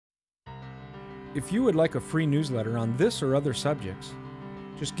If you would like a free newsletter on this or other subjects,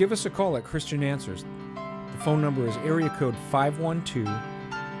 just give us a call at Christian Answers. The phone number is area code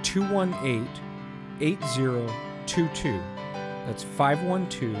 512-218-8022. That's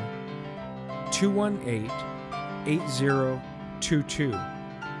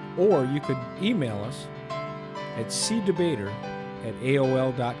 512-218-8022. Or you could email us at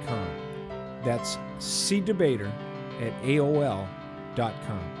cdebater@aol.com. That's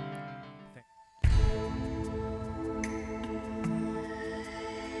cdebater@aol.com.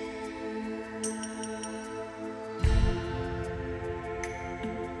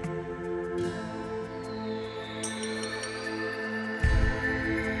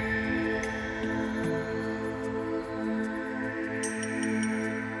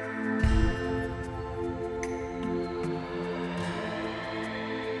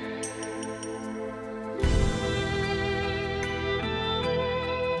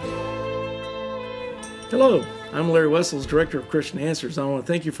 Hello, I'm Larry Wessels, Director of Christian Answers. I want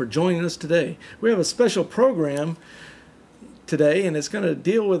to thank you for joining us today. We have a special program today, and it's going to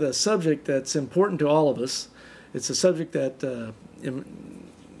deal with a subject that's important to all of us. It's a subject that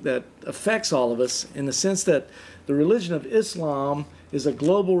affects all of us in the sense that the religion of Islam is a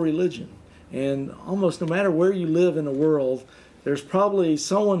global religion. And almost no matter where you live in the world, there's probably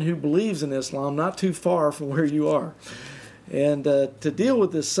someone who believes in Islam not too far from where you are. And to deal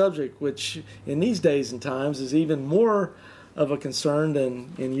with this subject, which in these days and times is even more of a concern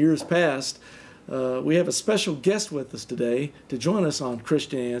than in years past, we have a special guest with us today to join us on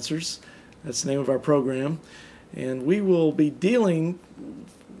Christian Answers. That's the name of our program. And we will be dealing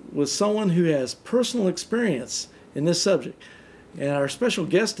with someone who has personal experience in this subject. And our special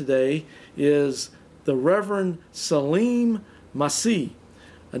guest today is the Reverend Salim Masih,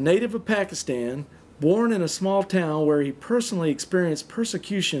 a native of Pakistan, born in a small town where he personally experienced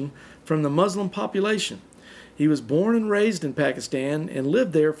persecution from the Muslim population. He was born and raised in Pakistan and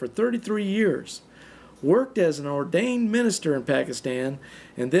lived there for 33 years, worked as an ordained minister in Pakistan,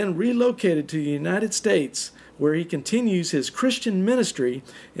 and then relocated to the United States, where he continues his Christian ministry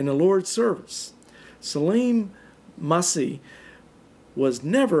in the Lord's service. Salim Masih was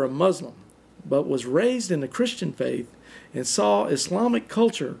never a Muslim, but was raised in the Christian faith and saw Islamic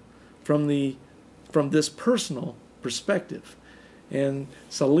culture from this personal perspective. And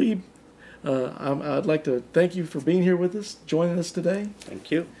Salim, I'd like to thank you for being here with us, joining us today. Thank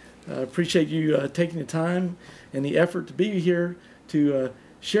you. I appreciate you taking the time and the effort to be here to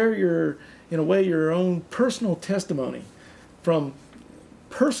share in a way, your own personal testimony from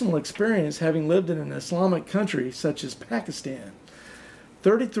personal experience having lived in an Islamic country such as Pakistan.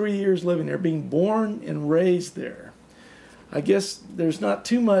 33 years living there, being born and raised there. I guess there's not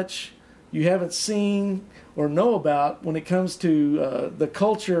too much you haven't seen or know about when it comes to the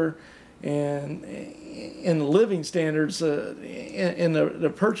culture and the living standards and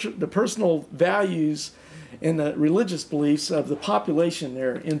the personal values and the religious beliefs of the population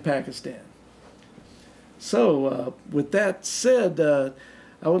there in Pakistan. So with that said, I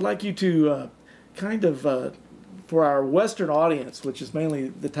would like you to for our Western audience, which is mainly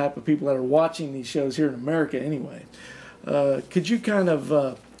the type of people that are watching these shows here in America anyway, could you kind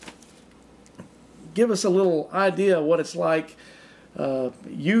of give us a little idea of what it's like?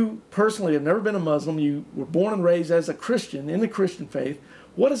 You personally have never been a Muslim. You were born and raised as a Christian in the Christian faith.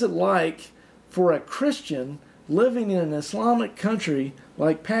 What is it like for a Christian living in an Islamic country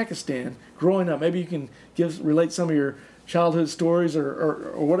like Pakistan growing up? Maybe you can relate some of your childhood stories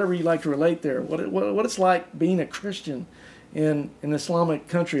or whatever you like to relate there. What it's like being a Christian in an Islamic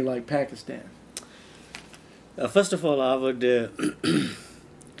country like Pakistan. First of all, I would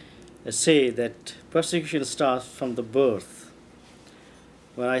say that persecution starts from the birth.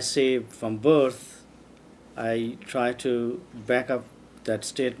 When I say from birth, I try to back up that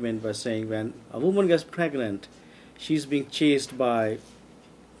statement by saying when a woman gets pregnant, she's being chased by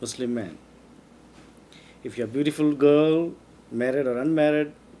Muslim men. If you're a beautiful girl, married or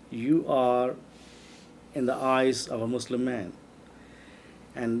unmarried, you are in the eyes of a Muslim man.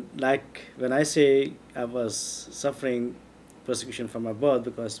 And like when I say I was suffering persecution from my birth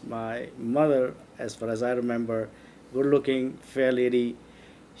because my mother, as far as I remember, good-looking, fair lady,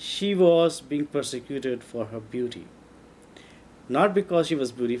 she was being persecuted for her beauty. Not because she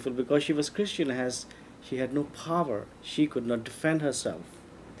was beautiful, because she was Christian, she had no power. She could not defend herself.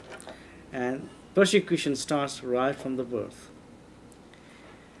 And persecution starts right from the birth.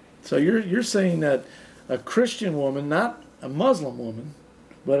 So you're saying that a Christian woman, not a Muslim woman,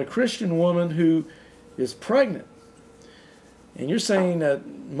 but a Christian woman who is pregnant, and you're saying that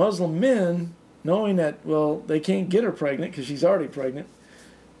Muslim men, knowing that, well, they can't get her pregnant because she's already pregnant,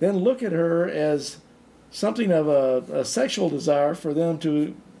 then look at her as something of a sexual desire for them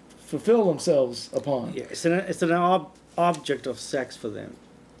to fulfill themselves upon. Yeah, it's an object of sex for them.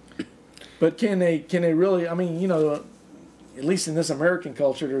 But can they really? I mean, at least in this American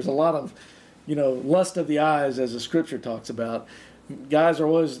culture, there's a lot of, lust of the eyes, as the scripture talks about. Guys are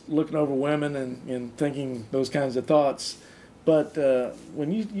always looking over women and thinking those kinds of thoughts. But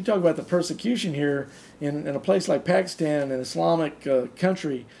when you talk about the persecution here in a place like Pakistan, an Islamic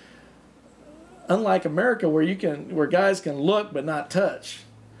country, unlike America where guys can look but not touch,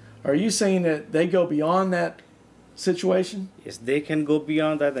 are you saying that they go beyond that situation? Yes, they can go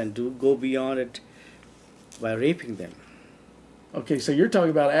beyond that and do go beyond it by raping them. Okay, so you're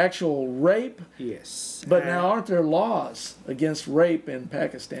talking about actual rape? Yes. But now aren't there laws against rape in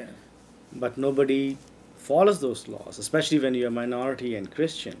Pakistan? But nobody follows those laws, especially when you're a minority and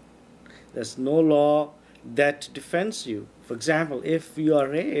Christian. There's no law that defends you. For example, if you are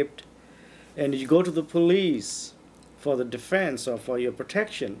raped and you go to the police for the defense or for your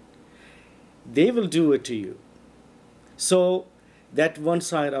protection, they will do it to you. So that's one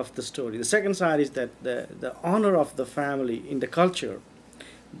side of the story. The second side is that the honor of the family in the culture,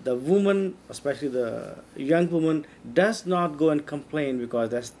 the woman, especially the young woman, does not go and complain because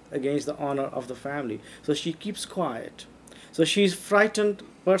that's against the honor of the family. So she keeps quiet. So she's frightened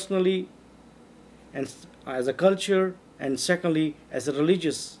personally and as a culture, and secondly as a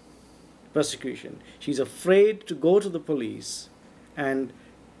religious persecution. She's afraid to go to the police and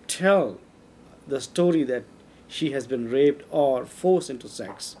tell the story that she has been raped or forced into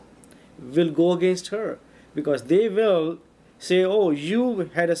sex. Will go against her because they will say, oh, you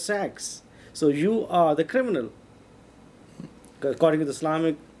had a sex, so you are the criminal, according to the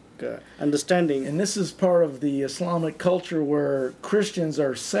Islamic understanding. And this is part of the Islamic culture where Christians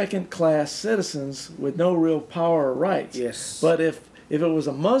are second-class citizens with no real power or rights. Yes. But if it was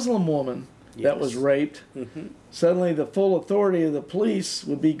a Muslim woman that was raped, suddenly the full authority of the police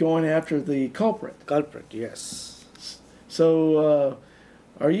would be going after the culprit. Culprit, yes. So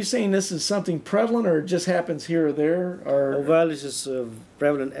are you saying this is something prevalent, or it just happens here or there? Or Well, this is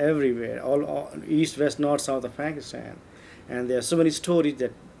prevalent everywhere, all east, west, north, south of Pakistan. And there are so many stories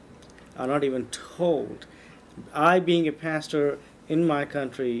that are not even told. I, being a pastor in my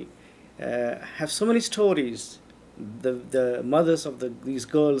country, have so many stories. The mothers of these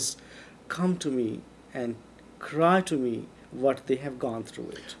girls come to me and cry to me what they have gone through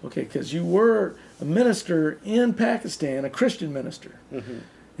it. Okay, because you were a minister in Pakistan, a Christian minister.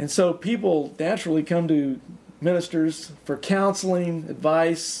 And so people naturally come to ministers for counseling,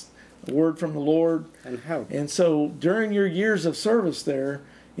 advice, a word from the Lord. And help. And so during your years of service there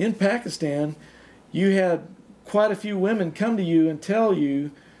in Pakistan, you had quite a few women come to you and tell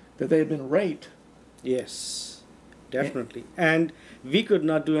you that they had been raped. Yes, definitely. And we could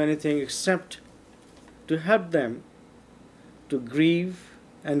not do anything except to help them to grieve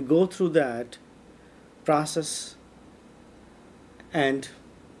and go through that process and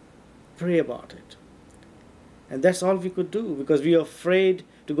pray about it. And that's all we could do because we are afraid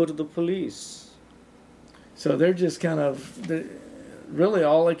to go to the police. So they're just kind of, really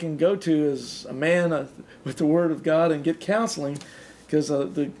all they can go to is a man with the Word of God and get counseling, because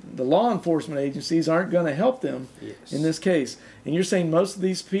the law enforcement agencies aren't going to help them in this case. And you're saying most of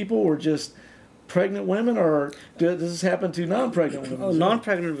these people were just pregnant women, or does this happen to non-pregnant women? Oh,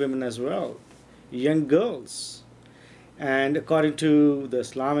 non-pregnant women as well, young girls. And according to the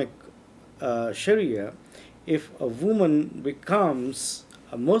Islamic Sharia, if a woman becomes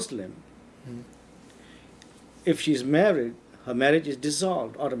a Muslim, if she's married, her marriage is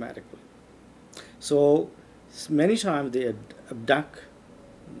dissolved automatically. So many times they abduct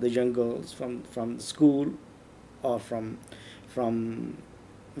the young girls from the school or from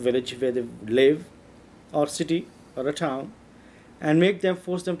village where they live, or city or a town, and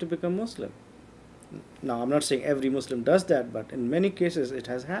force them to become Muslim. Now, I'm not saying every Muslim does that, but in many cases it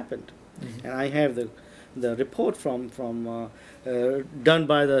has happened. And I have the report from done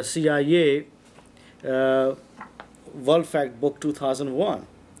by the CIA, World Fact Book 2001,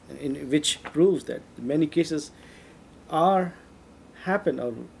 in which proves that many cases are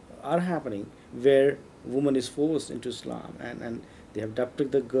happening where woman is forced into Islam, and they have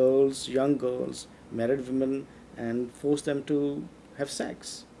abducted the girls, young girls, married women, and forced them to have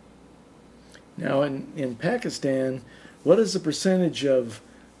sex. Now, in Pakistan, what is the percentage of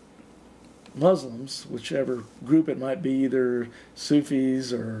Muslims, whichever group it might be, either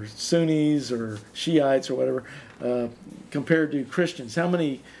Sufis or Sunnis or Shiites or whatever, compared to Christians?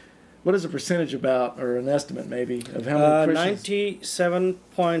 What is the percentage about, or an estimate maybe, of how many Christians?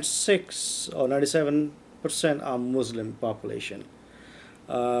 97.6 or 97% are Muslim population.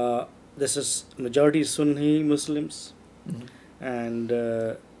 This is majority Sunni Muslims, Mhm. and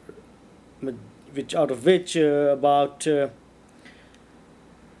which out of which about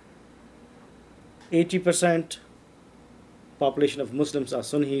 80% population of Muslims are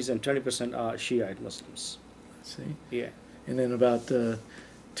Sunnis and 20% are Shiite Muslims. See, Yeah, and then about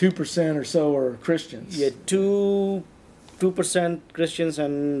 2% or so are Christians. yeah, 2% Christians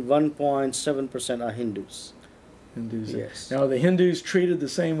and 1.7% are Hindus. Hindus. Yes. Now, are the Hindus treated the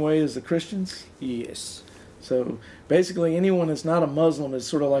same way as the Christians? Yes, So basically, anyone that's not a Muslim is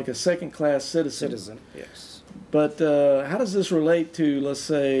sort of like a second-class citizen. citizen. Yes. But how does this relate to, let's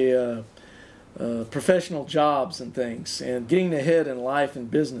say, professional jobs and things, and getting ahead in life and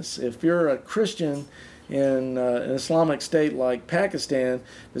business? If you're a Christian in an Islamic state like Pakistan,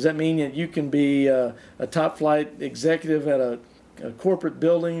 does that mean that you can be a top-flight executive at a corporate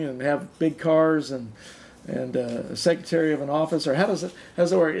building and have big cars and a secretary of an office? Or how does it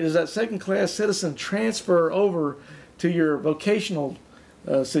work? Does that second-class citizen transfer over to your vocational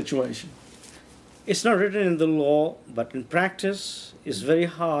situation? It's not written in the law, but in practice, it's very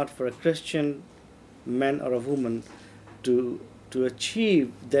hard for a Christian man or a woman to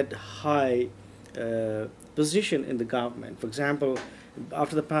achieve that high position in the government. For example,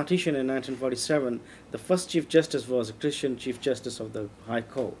 after the partition in 1947, the first Chief Justice was a Christian Chief Justice of the High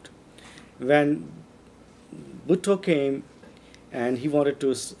Court. When Bhutto came and he wanted to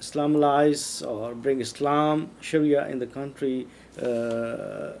Islamize or bring Islam, Sharia in the country,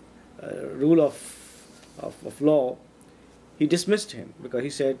 rule of law, he dismissed him because he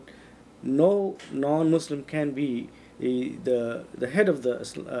said no non-Muslim can be the head of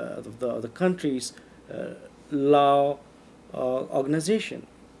the country's law organization.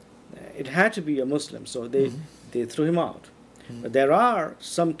 It had to be a Muslim, so they threw him out. But there are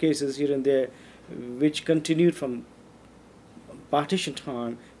some cases here and there which continued from partition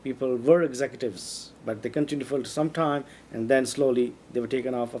time. People were executives, but they continued for some time, and then slowly they were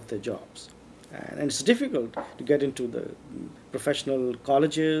taken off of their jobs. And it's difficult to get into the professional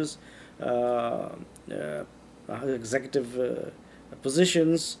colleges, executive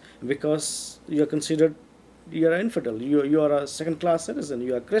positions, because you're considered, you're an infidel, you are a second-class citizen,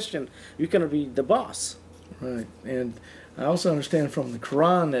 you are a Christian, you cannot be the boss. Right, and I also understand from the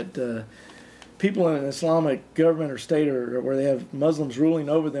Quran that people in an Islamic government or state or where they have Muslims ruling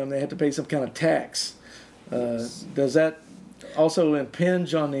over them, they have to pay some kind of tax. Yes. Does that also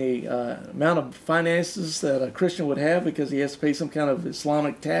impinge on the amount of finances that a Christian would have because he has to pay some kind of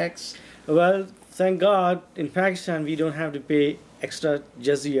Islamic tax? Well, thank God, in Pakistan we don't have to pay extra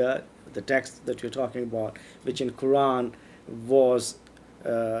jizya, the tax that you're talking about, which in Quran was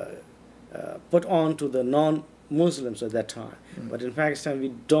put on to the non-Muslims at that time. But in Pakistan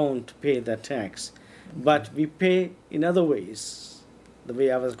we don't pay that tax. But we pay in other ways. The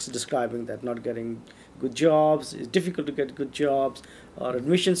way I was describing that, not getting good jobs, it's difficult to get good jobs, or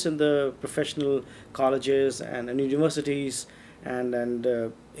admissions in the professional colleges and universities, and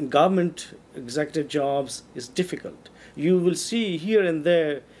in government executive jobs is difficult. You will see here and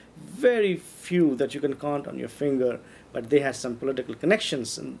there very few that you can count on your finger, but they had some political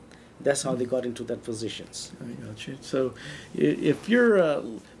connections, and that's how they got into that positions. I got you. So, if you're,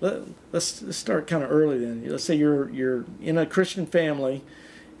 let's start kind of early then. Let's say you're in a Christian family,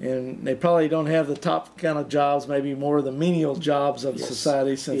 and they probably don't have the top kind of jobs, maybe more the menial jobs of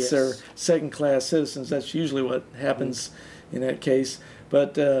society, since they're second-class citizens. That's usually what happens in that case.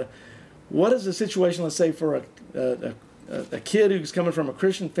 But what is the situation, let's say, for a kid who's coming from a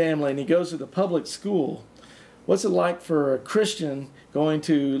Christian family and he goes to the public school? What's it like for a Christian going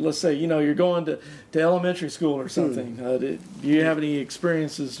to, let's say, you're going to elementary school or something? Do you have any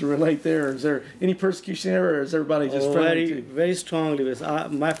experiences to relate there? Is there any persecution there, or is everybody just friendly? Very strongly.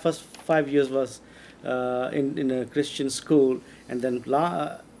 My first 5 years was in a Christian school, and then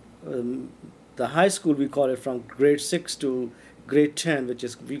the high school, we call it from grade 6 to grade 10, which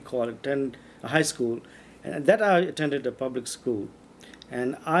is, we call it 10 high school, and that I attended a public school.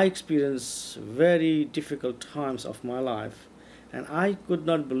 And I experienced very difficult times of my life. And I could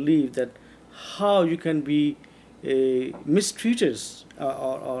not believe that how you can be mistreated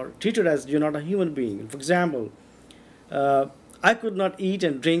or treated as you're not a human being. For example, I could not eat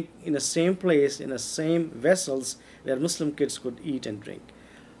and drink in the same place, in the same vessels where Muslim kids could eat and drink.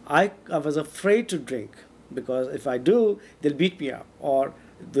 I was afraid to drink, because if I do, they'll beat me up, or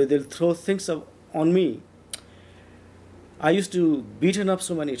they'll throw things on me. I used to beaten up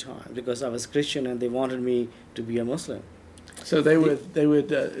so many times because I was Christian and they wanted me to be a Muslim. So they would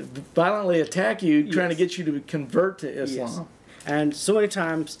violently attack you, trying to get you to convert to Islam. Yes. And so many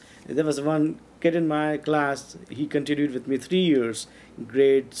times, there was one kid in my class, he continued with me 3 years,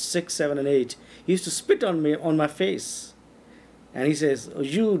 grade 6, 7, and 8. He used to spit on me, on my face. And he says, "Oh,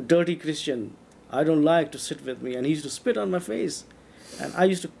 you dirty Christian, I don't like to sit with me." And he used to spit on my face. And I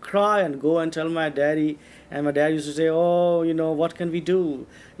used to cry and go and tell my daddy. And my dad used to say, "Oh, what can we do?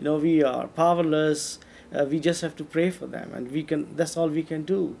 We are powerless. We just have to pray for them. And that's all we can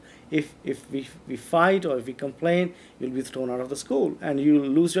do. If we fight or if we complain, you'll be thrown out of the school and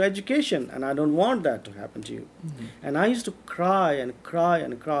you'll lose your education. And I don't want that to happen to you." Mm-hmm. And I used to cry and cry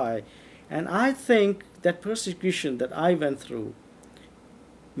and cry. And I think that persecution that I went through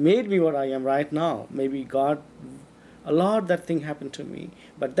made me what I am right now. Maybe God allowed that thing happen to me.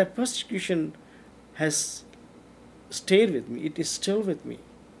 But that persecution has stayed with me. It is still with me.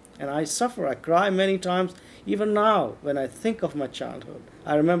 And I suffer. I cry many times, even now, when I think of my childhood.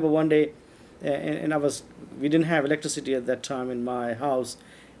 I remember one day, and we didn't have electricity at that time in my house,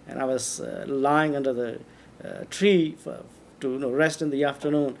 and I was lying under the tree to rest in the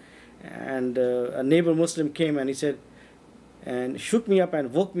afternoon, and a neighbor Muslim came and he said, and shook me up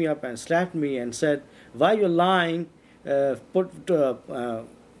and woke me up and slapped me and said, "While you're lying,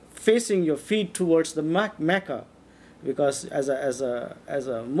 facing your feet towards the Mecca, because as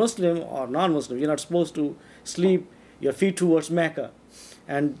a Muslim or non-Muslim, you're not supposed to sleep your feet towards Mecca."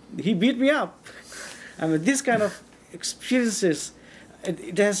 And he beat me up. I mean, this kind of experiences,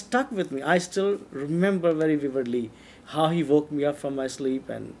 it has stuck with me. I still remember very vividly how he woke me up from my sleep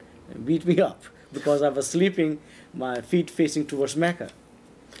and beat me up because I was sleeping, my feet facing towards Mecca.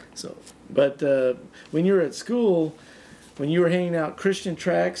 But when you were at school, when you were handing out Christian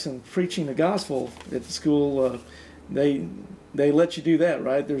tracts and preaching the gospel at the school, they let you do that,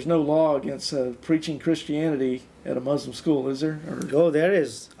 right? There's no law against preaching Christianity at a Muslim school, is there? Oh, there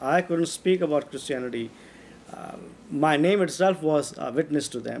is. I couldn't speak about Christianity. My name itself was a witness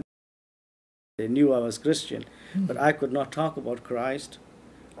to them. They knew I was Christian, but I could not talk about Christ.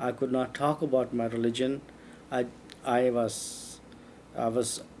 I could not talk about my religion. I was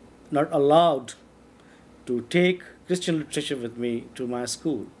not allowed to take Christian literature with me to my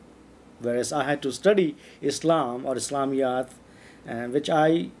school, whereas I had to study Islam or Islamiyat, and which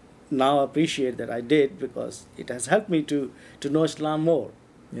I now appreciate that I did because it has helped me to know Islam more.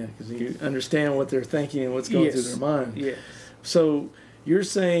 Yeah, because you understand what they're thinking and what's going through their mind. Yes. So you're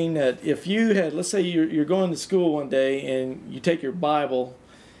saying that if you had, let's say you're going to school one day and you take your Bible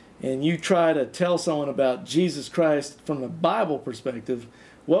and you try to tell someone about Jesus Christ from the Bible perspective,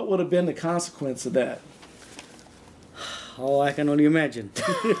 what would have been the consequence of that? Oh, I can only imagine.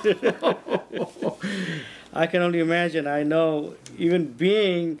 I can only imagine. I know, even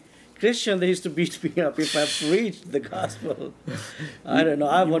being Christian, they used to beat me up if I preached the gospel. I don't know.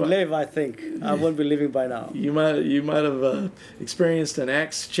 I won't live, I think. I won't be living by now. You might have experienced in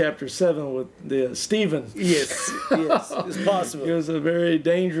Acts chapter 7 with the Stephen. Yes, it's possible. It was a very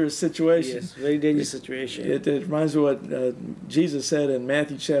dangerous situation. Yes, very dangerous situation. It reminds me of what Jesus said in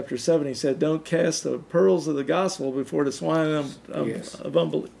Matthew chapter 7. He said, "Don't cast the pearls of the gospel before the swine of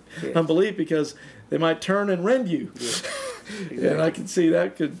unbelief, because they might turn and rend you." Yes. Exactly. And I can see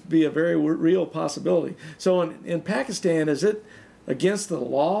that could be a very real possibility. So in Pakistan, is it against the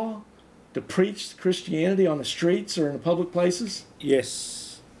law to preach Christianity on the streets or in the public places?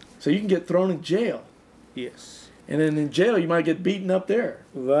 Yes. So you can get thrown in jail. Yes. And then in jail, you might get beaten up there.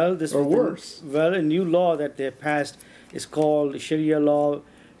 Well, or worse. A new law that they passed is called Sharia Law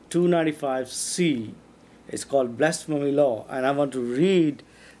 295C. It's called blasphemy law. And I want to read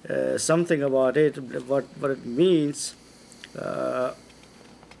something about it, what it means.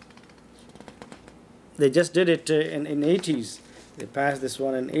 They just did it in 80s. They passed this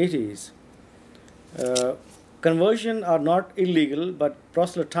one in 80s. Conversion are not illegal, but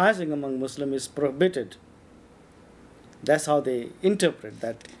proselytizing among Muslims is prohibited. That's how they interpret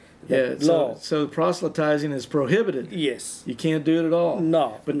that law. So proselytizing is prohibited. Yes. You can't do it at all.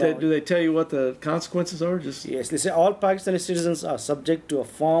 No. But do they tell you what the consequences are? Yes. They say all Pakistani citizens are subject to a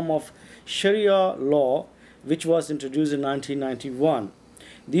form of Sharia law which was introduced in 1991.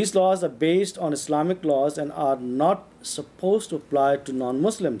 These laws are based on Islamic laws and are not supposed to apply to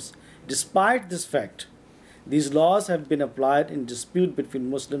non-Muslims. Despite this fact, these laws have been applied in dispute between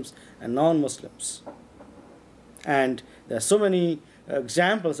Muslims and non-Muslims. And there are so many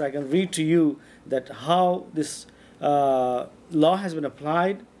examples I can read to you that how this law has been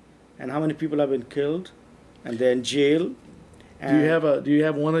applied and how many people have been killed and they're in jail. Do you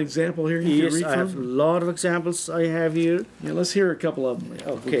have one example here? Yes, I have a lot of examples I have here. Yeah, let's hear a couple of them.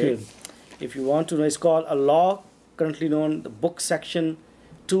 Okay. If you want to know, it's called a law currently known the book section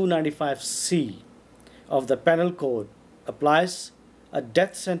 295C of the Penal Code applies a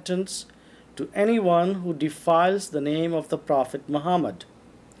death sentence to anyone who defiles the name of the Prophet Muhammad.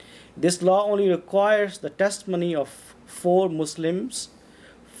 This law only requires the testimony of 4 Muslims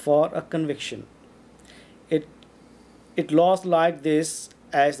for a conviction. It laws like this,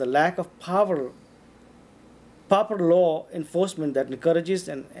 as the lack of proper law enforcement that encourages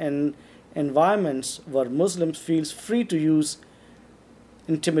an environments where Muslims feel free to use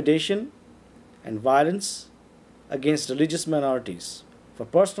intimidation and violence against religious minorities for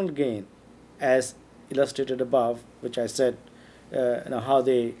personal gain, as illustrated above, which I said, how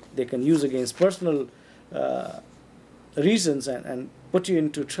they can use against personal reasons and put you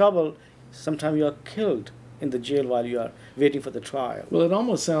into trouble. Sometimes you are killed in the jail while you are waiting for the trial. Well, it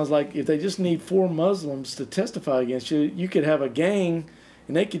almost sounds like if they just need 4 Muslims to testify against you, you could have a gang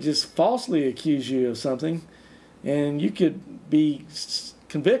and they could just falsely accuse you of something, and you could be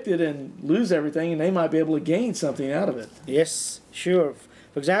convicted and lose everything, and they might be able to gain something out of it. Yes, sure.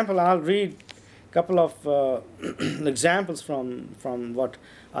 For example, I'll read a couple of examples from what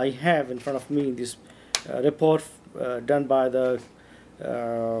I have in front of me. This report done by the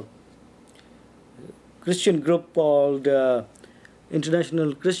Christian group called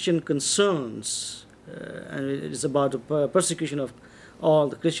International Christian Concerns, and it is about the persecution of all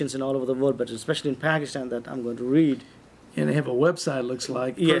the Christians in all over the world, but especially in Pakistan, that I'm going to read. And they have a website, looks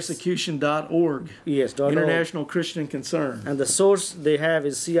like, yes. persecution.org. Yes, International Christian Concern. And the source they have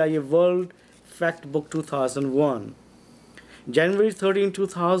is CIA World Fact Book 2001. January 13,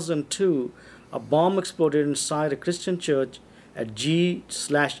 2002, a bomb exploded inside a Christian church at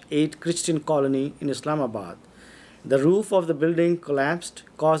G/8 Christian colony in Islamabad. The roof of the building collapsed,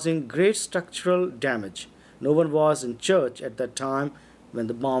 causing great structural damage. No one was in church at that time when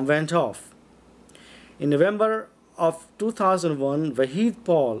the bomb went off. In November of 2001, Wahid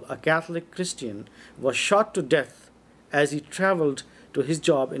Paul, a Catholic Christian, was shot to death as he traveled to his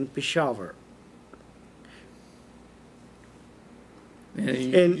job in Peshawar.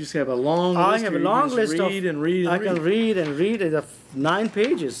 And you just have a long list. I have a long list of. Read and read and I read. can read and read. It's 9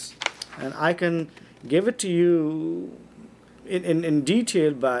 pages, and I can give it to you in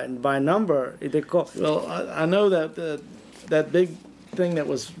detail by number. Well, I know that that big thing that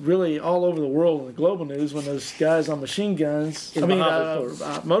was really all over the world in the global news when those guys on machine guns,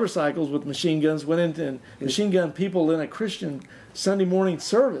 motorcycles with machine guns went into and machine gun people in a Christian Sunday morning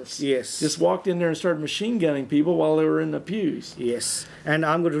service. Yes. Just walked in there and started machine gunning people while they were in the pews. Yes. And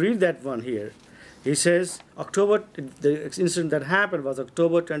I'm going to read that one here. He says, the incident that happened was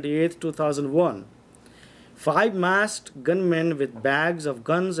October 28th, 2001. 5 masked gunmen with bags of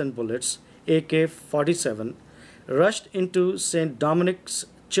guns and bullets, AK-47, rushed into St. Dominic's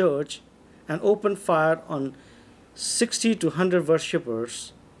Church and opened fire on 60 to 100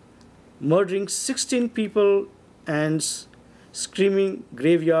 worshippers, murdering 16 people and screaming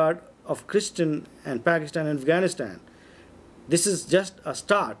graveyard of Christian and Pakistan and Afghanistan. This is just a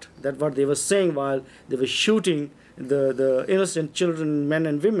start. That's what they were saying while they were shooting the innocent children, men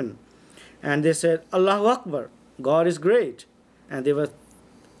and women. And they said, Allahu Akbar, God is great. And they were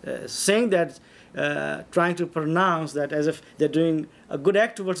saying that, trying to pronounce that as if they're doing a good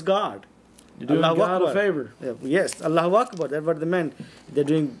act towards God. You're doing Allahu God Akbar. a favor. Yes, Allahu Akbar, that's what they meant. They're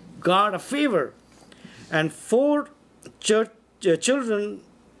doing God a favor. And 4 children,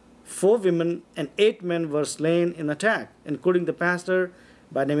 4 women, and 8 men were slain in attack, including the pastor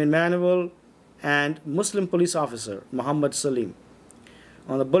by name Emmanuel and Muslim police officer Muhammad Salim.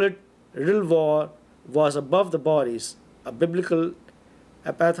 On the bullet-riddled wall was above the bodies. A biblical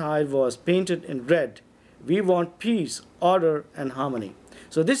epitaph was painted in red. We want peace, order, and harmony.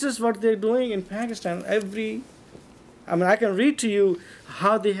 So this is what they're doing in Pakistan. I can read to you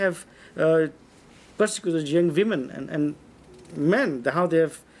how they have persecuted young women and men, how they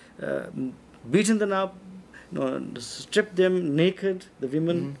have beaten them up, stripped them naked, the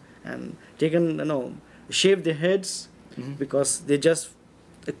women, and taken, shaved their heads, because they just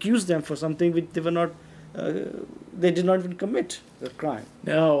accused them for something which they were not, they did not even commit the crime.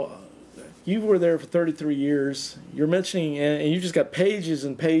 Now, you were there for 33 years. You're mentioning, and you just got pages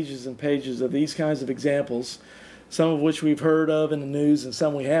and pages and pages of these kinds of examples, some of which we've heard of in the news and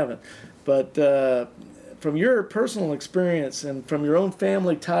some we haven't. But from your personal experience and from your own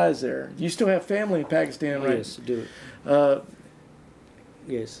family ties there, you still have family in Pakistan, right? Yes, do.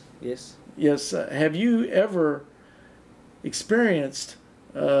 Yes. Yes. Have you ever experienced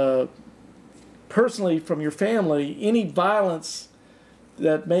personally from your family any violence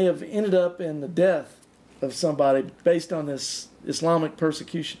that may have ended up in the death of somebody based on this Islamic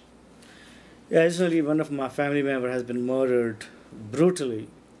persecution? Yeah, recently one of my family members has been murdered brutally,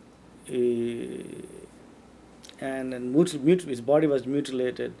 and his body was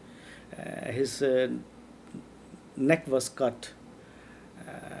mutilated, his neck was cut,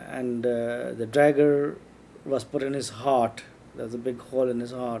 and the dagger was put in his heart. There was a big hole in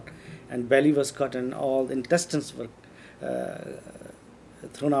his heart, and belly was cut, and all the intestines were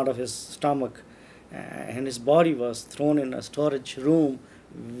thrown out of his stomach, and his body was thrown in a storage room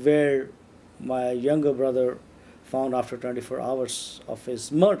where my younger brother found after 24 hours of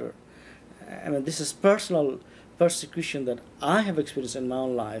his murder. I mean, this is personal persecution that I have experienced in my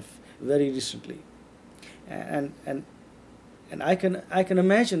own life very recently, and I can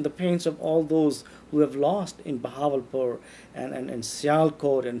imagine the pains of all those who have lost in Bahawalpur and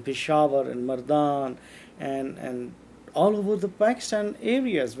Sialkot and Peshawar and Mardan and all over the Pakistan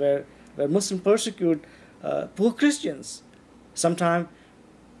areas where Muslims persecute poor Christians. Sometimes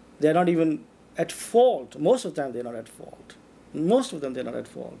they're not even at fault. Most of the time they're not at fault. Most of them they're not at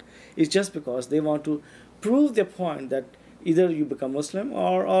fault. It's just because they want to prove their point that either you become Muslim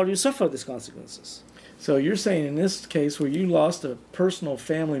or you suffer these consequences. So you're saying in this case where you lost a personal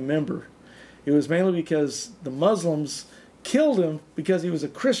family member, it was mainly because the Muslims killed him because he was a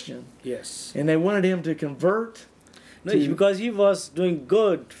Christian. Yes. And they wanted him to convert. No, it's because he was doing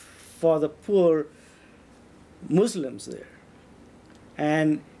good for the poor Muslims there.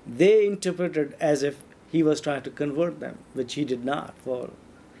 And they interpreted as if he was trying to convert them, which he did not. For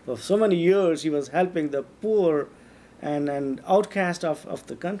so many years he was helping the poor and outcast of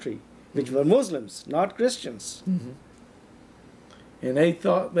the country, which were Muslims, not Christians. Mm-hmm. And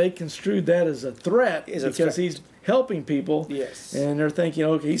they construed that as a threat because he's helping people. Yes. And they're thinking,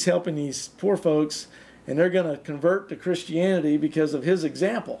 okay, he's helping these poor folks, and they're going to convert to Christianity because of his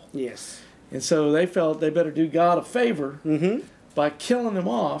example. Yes. And so they felt they better do God a favor by killing him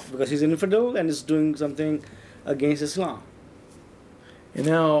off. Because he's an infidel and is doing something against Islam. And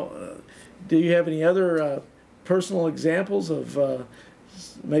now, do you have any other personal examples of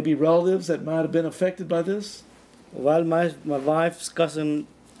maybe relatives that might have been affected by this? Well, my wife's cousin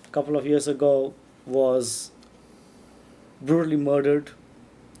a couple of years ago was brutally murdered.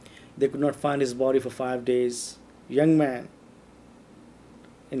 They could not find his body for 5 days. Young man,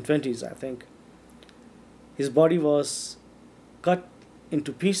 in 20s, I think. His body was cut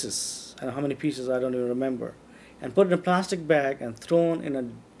into pieces. I don't know how many pieces, I don't even remember. And put in a plastic bag and thrown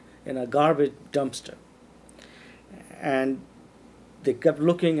in a garbage dumpster. And they kept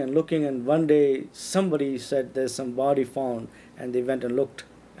looking, and one day somebody said there's some body found, and they went and looked,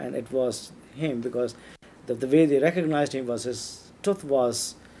 and it was him, because the way they recognized him was his tooth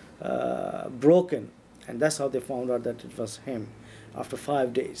was broken, and that's how they found out that it was him after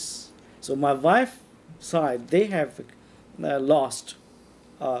 5 days. So my wife's side, they have lost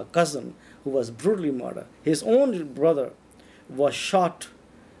a cousin who was brutally murdered. His own brother was shot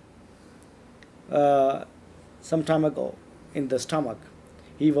some time ago in the stomach.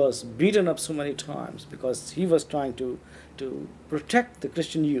 He was beaten up so many times because he was trying to protect the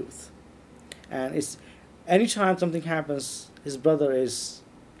Christian youth. And it's anytime something happens, his brother is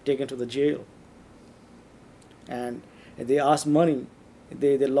taken to the jail. And they ask money.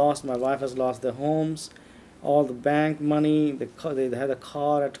 They lost, my wife has lost their homes, all the bank money, they had a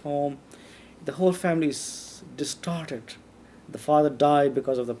car at home. The whole family is distorted. The father died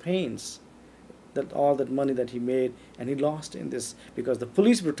because of the pains, that all that money that he made, and he lost in this because the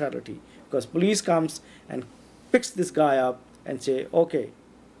police brutality. Because police comes and picks this guy up and say, okay,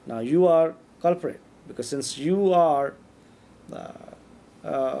 now you are culprit, because since you are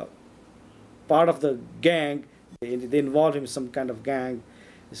part of the gang, they involve him in some kind of gang,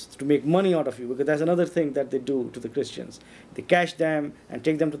 is to make money out of you, because that's another thing that they do to the Christians. They catch them and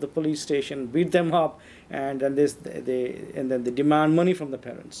take them to the police station, beat them up, and then they demand money from the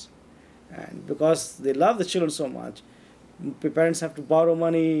parents. And because they love the children so much, the parents have to borrow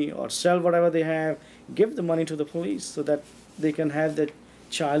money or sell whatever they have, give the money to the police so that they can have the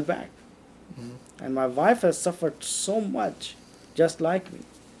child back. Mm-hmm. And my wife has suffered so much, just like me.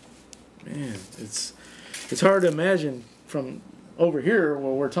 Man, it's hard to imagine from over here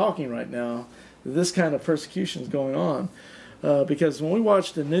where we're talking right now, this kind of persecution is going on. Because when we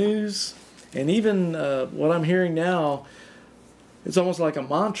watch the news, and even what I'm hearing now, it's almost like a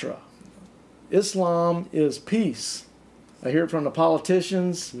mantra. Islam is peace. I hear it from the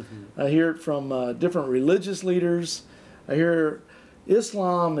politicians. Mm-hmm. I hear it from different religious leaders. I hear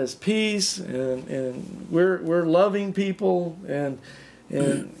Islam is peace, and we're loving people, and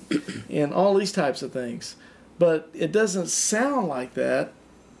all these types of things. But it doesn't sound like that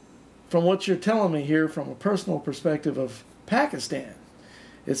from what you're telling me here from a personal perspective of Pakistan.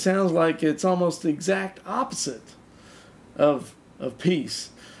 It sounds like it's almost the exact opposite of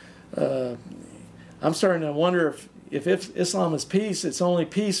peace. I'm starting to wonder if Islam is peace, it's only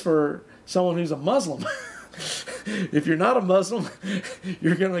peace for someone who's a Muslim. If you're not a Muslim,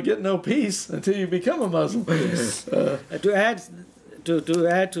 you're going to get no peace until you become a Muslim. Yes. To add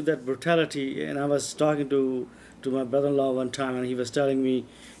to that brutality, and I was talking to my brother-in-law one time, and he was telling me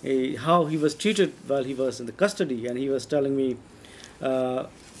how he was treated while he was in the custody, and he was telling me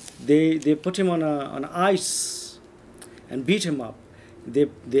they put him on ice and beat him up.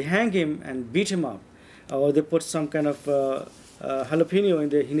 They hang him and beat him up, or they put some kind of jalapeno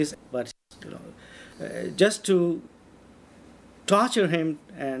in his butt, just to torture him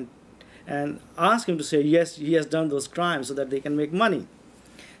and ask him to say yes, he has done those crimes, so that they can make money.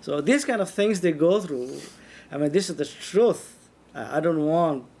 So these kind of things they go through. I mean, this is the truth. I don't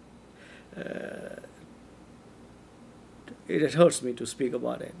want. It hurts me to speak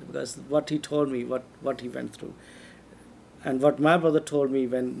about it, because what he told me, what he went through, and what my brother told me,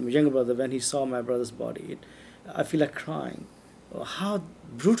 my younger brother, when he saw my brother's body, I feel like crying. How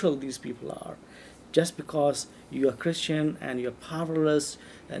brutal these people are, just because you are Christian and you're powerless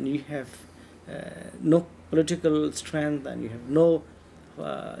and you have no political strength and you have no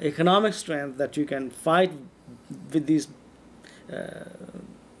economic strength that you can fight with these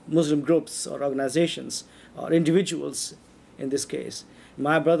Muslim groups or organizations or individuals. In this case,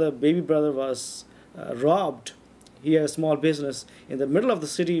 my baby brother was robbed. He had a small business in the middle of the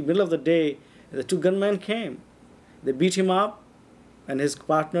city, middle of the day. The two gunmen came. They beat him up, and his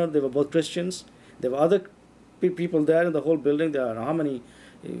partner. They were both Christians. There were other people there in the whole building. There are how many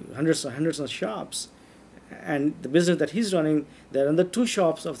hundreds of shops, and the business that he's running, they're in the two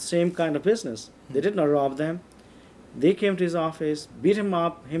shops of the same kind of business. They did not rob them. They came to his office, beat him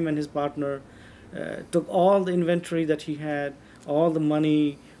up, him and his partner, took all the inventory that he had, all the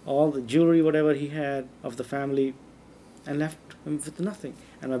money, all the jewelry, whatever he had of the family, and left him with nothing.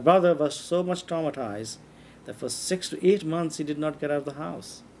 And my brother was so much traumatized that for 6 to 8 months he did not get out of the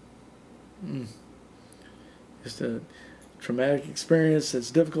house. Just a traumatic experience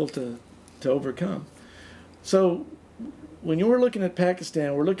that's difficult to overcome. So when you were looking at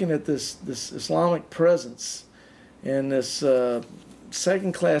Pakistan, we're looking at this Islamic presence and this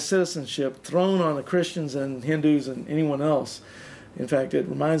second-class citizenship thrown on the Christians and Hindus and anyone else. In fact, it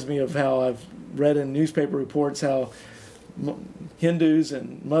reminds me of how I've read in newspaper reports how Hindus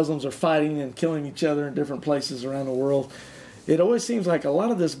and Muslims are fighting and killing each other in different places around the world. It always seems like a lot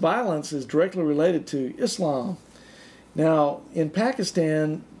of this violence is directly related to Islam. Now, in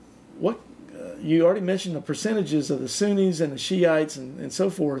Pakistan, you already mentioned the percentages of the Sunnis and the Shiites and so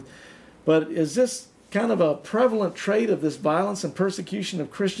forth, but is this kind of a prevalent trait of this violence and persecution of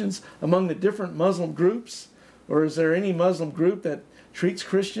Christians among the different Muslim groups? Or is there any Muslim group that treats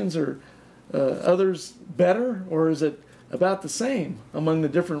Christians or others better? Or is it about the same among the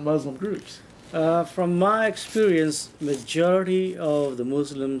different Muslim groups? From my experience, majority of the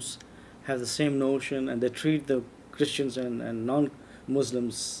Muslims have the same notion, and they treat the Christians and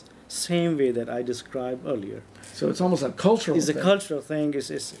non-Muslims same way that I described earlier. So it's almost a cultural thing. It's a cultural thing.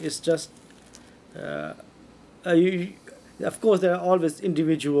 It's just... of course, there are always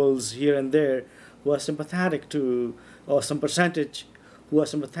individuals here and there who are sympathetic to, or some percentage who are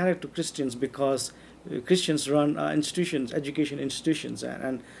sympathetic to Christians, because Christians run institutions, education institutions,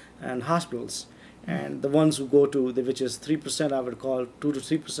 and hospitals, and the ones who go to which is 3%, I would call 2 to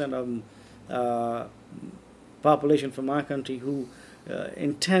 3% of population from our country who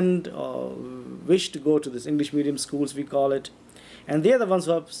intend or wish to go to this English medium schools, we call it. And they are the ones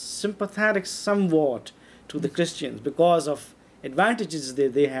who are sympathetic somewhat to the Christians because of advantages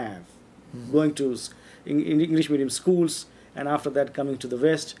they have, going to in English medium schools, and after that coming to the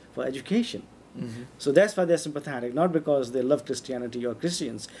West for education. So that's why they're sympathetic, not because they love Christianity or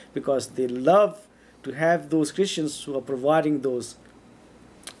Christians, because they love to have those Christians who are providing those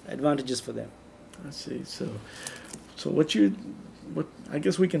advantages for them. I see. So what I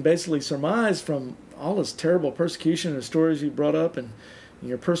guess we can basically surmise from all this terrible persecution and the stories you brought up and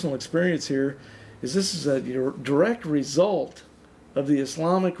your personal experience here is this is a direct result of the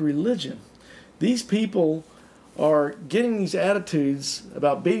Islamic religion. These people are getting these attitudes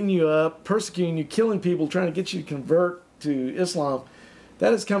about beating you up, persecuting you, killing people, trying to get you to convert to Islam.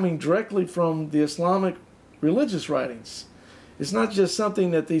 That is coming directly from the Islamic religious writings. It's not just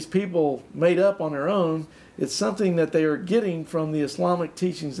something that these people made up on their own. It's something that they are getting from the Islamic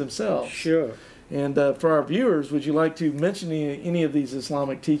teachings themselves. Sure. And for our viewers, would you like to mention any of these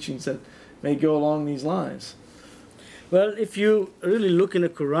Islamic teachings that may go along these lines? Well, if you really look in the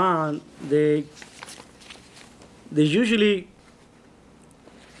Quran, they usually,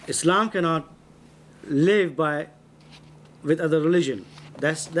 Islam cannot live with other religion.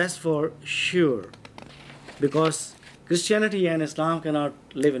 That's for sure, because Christianity and Islam cannot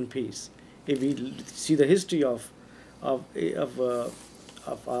live in peace. If we see the history of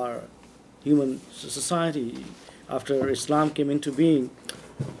our human society after Islam came into being,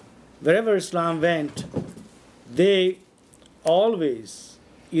 wherever Islam went, they always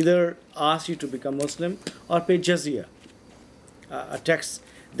either ask you to become Muslim or pay jizya, a tax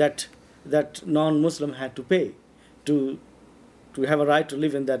that non-Muslim had to pay to have a right to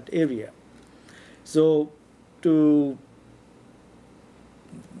live in that area. So to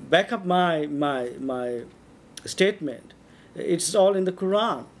back up my statement, it's all in the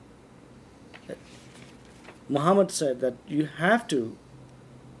Quran. Muhammad said that you have to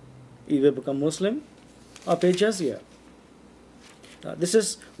either become Muslim or pay jizya. This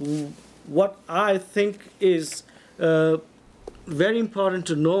is what I think is very important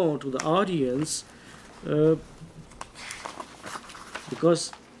to know to the audience,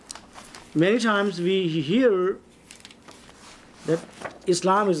 because many times we hear that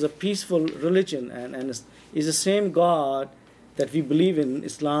Islam is a peaceful religion and is the same God that we believe in,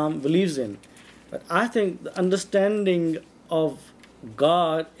 Islam believes in. But I think the understanding of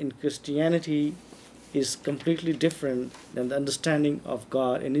God in Christianity is completely different than the understanding of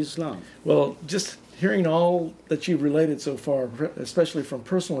God in Islam. Well, just hearing all that you've related so far, especially from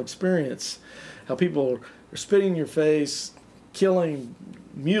personal experience, how people are spitting in your face, killing,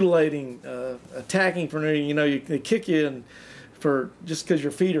 mutilating, attacking for they kick you and for just because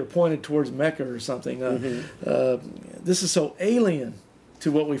your feet are pointed towards Mecca or something. This is so alien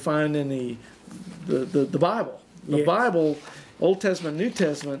to what we find in the Bible. The Yes. Bible, Old Testament, New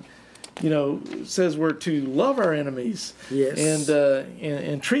Testament, says we're to love our enemies, Yes.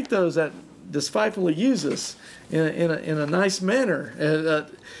 and treat those that despitefully use us in a nice manner.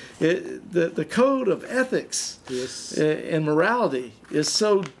 The code of ethics, Yes. and morality is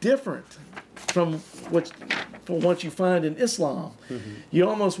so different from what you find in Islam. You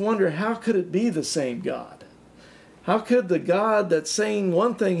almost wonder, how could it be the same God? How could the God that's saying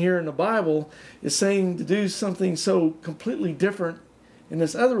one thing here in the Bible is saying to do something so completely different in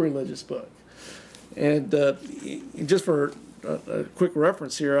this other religious book? And just for a quick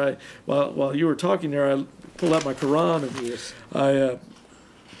reference here, while you were talking there, I pulled out my Quran and Yes. I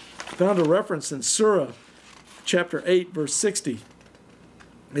found a reference in Surah chapter 8, verse 60.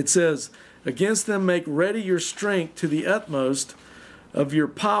 It says, "Against them make ready your strength to the utmost of your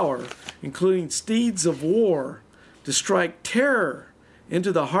power, including steeds of war, to strike terror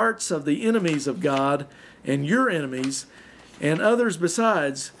into the hearts of the enemies of God and your enemies, and others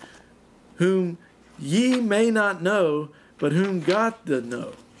besides, whom ye may not know, but whom God doth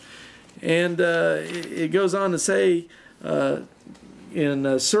know." And it goes on to say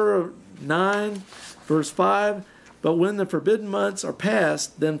in Surah 9, verse 5, "But when the forbidden months are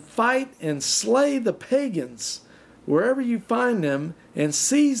past, then fight and slay the pagans wherever you find them, and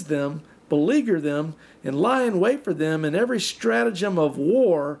seize them, beleaguer them, and lie in wait for them in every stratagem of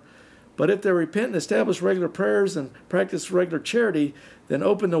war. But if they repent and establish regular prayers and practice regular charity, then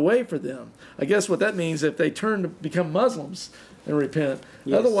open the way for them." I guess what that means, if they turn to become Muslims and repent.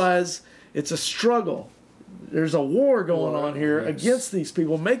 Yes. Otherwise, it's a struggle. There's a war going on here against these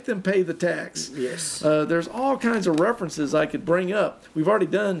people. Make them pay the tax. Yes. There's all kinds of references I could bring up. We've already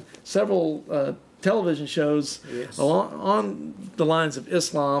done several television shows Yes. on the lines of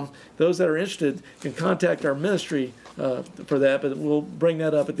Islam. Those that are interested can contact our ministry for that, but we'll bring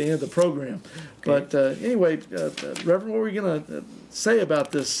that up at the end of the program. Okay. But anyway, Reverend, what were you going to say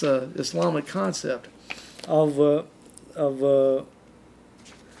about this Islamic concept? Of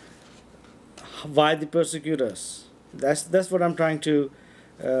why they persecute us. That's what I'm trying to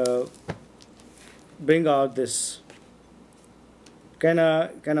bring out. This can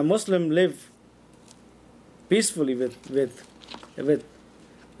a Muslim live peacefully with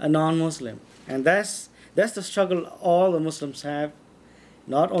a non-Muslim? And that's the struggle all the Muslims have,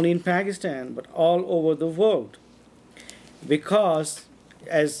 not only in Pakistan but all over the world. Because,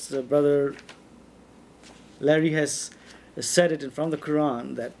 as Brother Larry has said it from the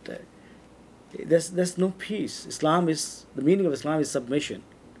Quran, that there's no peace. The meaning of Islam is submission.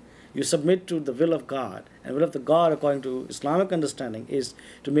 You submit to the will of God, and will of the God, according to Islamic understanding, is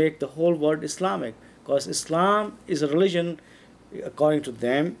to make the whole world Islamic. Because Islam is a religion, according to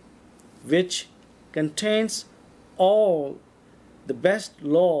them, which contains all the best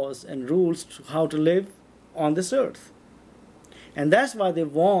laws and rules to how to live on this earth. And that's why they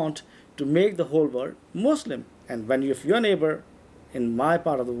want to make the whole world Muslim. And if your neighbor in my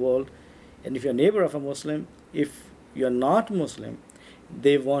part of the world, and if you're a neighbor of a Muslim, if you're not Muslim,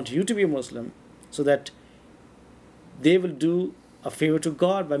 they want you to be Muslim, so that they will do a favor to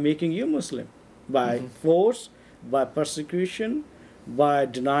God by making you Muslim, by force, by persecution, by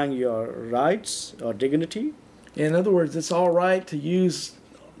denying your rights or dignity. In other words, it's all right to use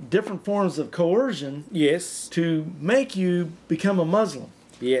different forms of coercion Yes, to make you become a Muslim.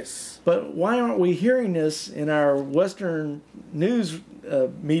 yes. But why aren't we hearing this in our Western news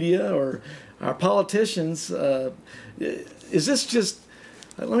media or our politicians? Is this just,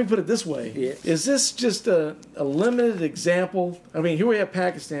 let me put it this way, Yes. is this just a limited example? I mean, here we have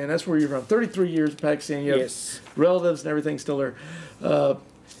Pakistan, that's where you're from, 33 years in Pakistan, you have Yes. relatives and everything still there.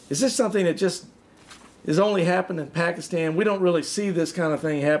 Is this something that just is only happening in Pakistan? We don't really see this kind of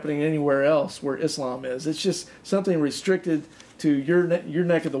thing happening anywhere else where Islam is. It's just something restricted to your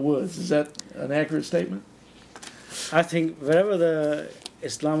neck of the woods. Is that an accurate statement? I think wherever the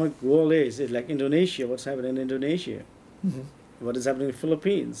Islamic world is like Indonesia, what's happening in Indonesia, Mm-hmm. what is happening in the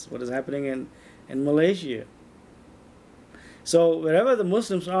Philippines, what is happening in Malaysia. So wherever the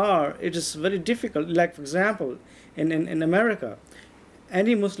Muslims are, it is very difficult. Like, for example, in America,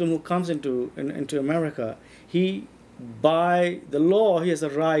 any Muslim who comes into America, he, by the law, he has a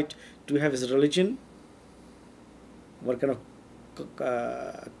right to have his religion, what kind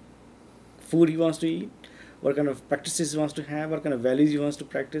of food he wants to eat, what kind of practices he wants to have, what kind of values he wants to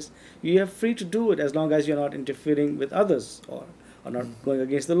practice. You are free to do it as long as you're not interfering with others or not going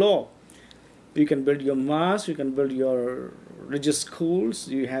against the law. You can build your mosque, you can build your religious schools,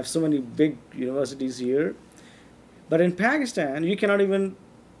 you have so many big universities here. But in Pakistan, you cannot even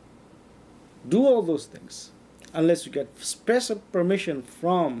do all those things unless you get special permission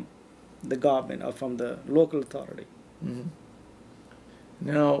from the government or from the local authority. Mm-hmm.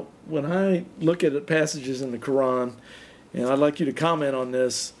 Now, when I look at the passages in the Quran, and I'd like you to comment on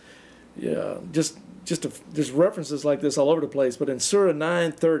this, there's references like this all over the place, but in Surah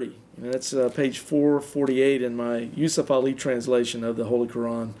 9:30, and that's page 448 in my Yusuf Ali translation of the Holy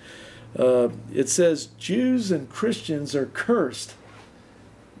Quran, it says, Jews and Christians are cursed.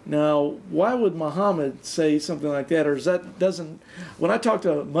 Now, why would Muhammad say something like that? Or when I talk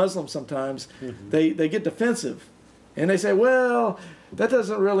to Muslims sometimes, they get defensive. And they say, well, that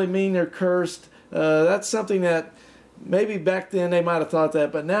doesn't really mean they're cursed. That's something that maybe back then they might have thought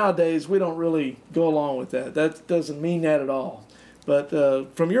that, but nowadays we don't really go along with that. That doesn't mean that at all. But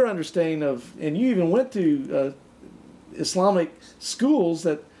from your understanding of, and you even went to Islamic schools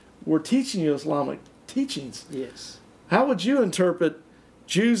that were teaching you Islamic teachings. Yes. How would you interpret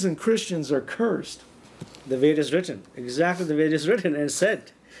Jews and Christians are cursed? The way it is written, exactly the way it is written and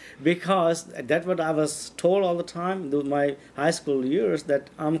said. Because that's what I was told all the time in my high school years, that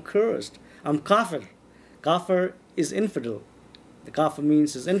I'm cursed. I'm kafir. Kafir is infidel. The kafir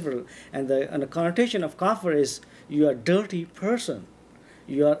means is infidel. And the connotation of kafir is you are a dirty person.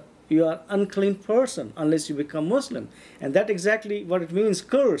 You are unclean person unless you become Muslim. And that's exactly what it means,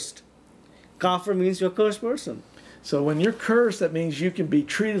 cursed. Kafir means you're a cursed person. So when you're cursed, that means you can be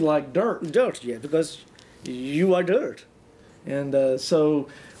treated like dirt. Dirt, yeah, because you are dirt. And so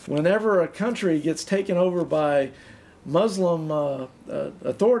whenever a country gets taken over by Muslim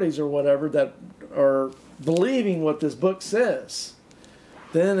authorities or whatever that are believing what this book says,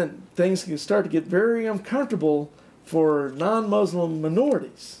 then things can start to get very uncomfortable for non-Muslim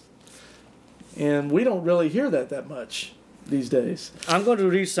minorities. And we don't really hear that much these days. I'm going to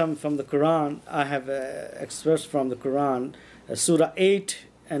read some from the Quran. I have excerpts from the Quran. Surah 8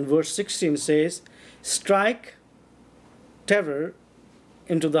 and verse 16 says, strike terror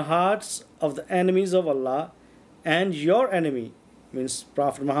into the hearts of the enemies of Allah, and your enemy means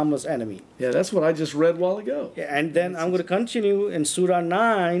Prophet Muhammad's enemy. Yeah, that's what I just read a while ago. Yeah, and then I'm going to continue in Surah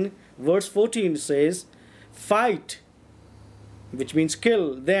 9, verse 14 says, fight, which means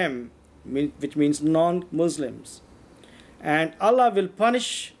kill them, which means non-Muslims. And Allah will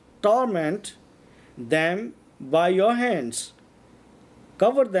punish, torment them by your hands.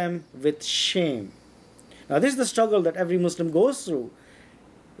 Cover them with shame. Now this is the struggle that every Muslim goes through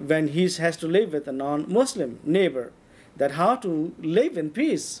when he has to live with a non-Muslim neighbor, that how to live in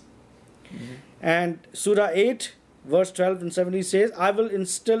peace. Mm-hmm. And Surah 8, verse 12 and 17 says, I will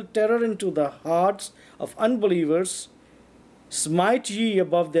instill terror into the hearts of unbelievers, smite ye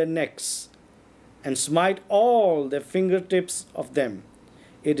above their necks, and smite all the fingertips of them.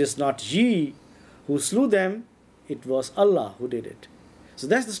 It is not ye who slew them, it was Allah who did it. So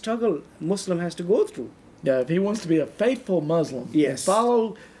that's the struggle Muslim has to go through. Yeah, if he wants to be a faithful Muslim and Yes.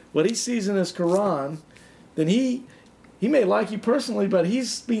 follow what he sees in his Quran, then he may like you personally, but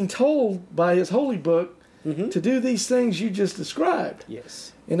he's being told by his holy book to do these things you just described.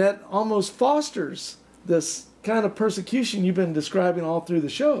 Yes. And that almost fosters this kind of persecution you've been describing all through the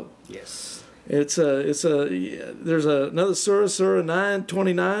show. Yes. There's another surah, Surah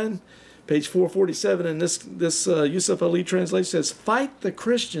 9:29, page 447 in this Yusuf Ali translation says, "Fight the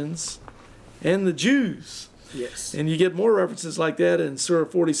Christians and the Jews." Yes. And you get more references like that in Surah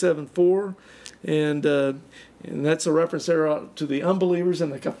 47:4, and that's a reference there to the unbelievers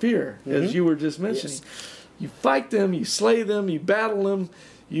and the kafir, as you were just mentioning. Yes. You fight them, you slay them, you battle them,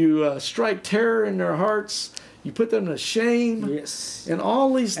 you strike terror in their hearts, you put them to shame, Yes. and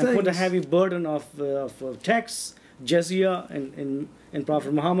all these And things. put a heavy burden of tax, jizya, in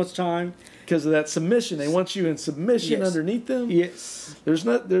Prophet Muhammad's time. Because of that submission, they want you in submission Yes. underneath them. Yes.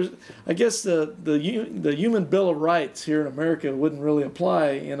 I guess the human bill of rights here in America wouldn't really apply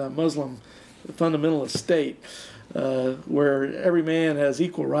in a Muslim fundamentalist state, where every man has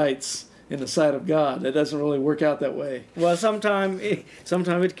equal rights in the sight of God. It doesn't really work out that way. Well, sometime it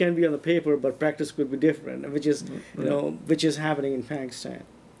can be on the paper, but practice could be different, which is which is happening in Pakistan.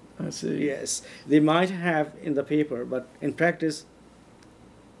 I see. Yes, they might have in the paper, but in practice,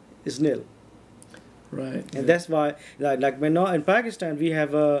 is nil. Right. And that's why, like when now in Pakistan, we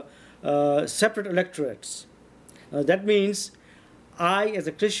have separate electorates. That means I, as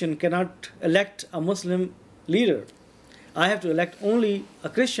a Christian, cannot elect a Muslim leader. I have to elect only a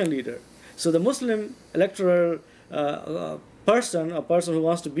Christian leader. So the Muslim electoral person, a person who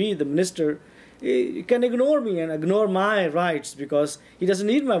wants to be the minister, he can ignore me and ignore my rights because he doesn't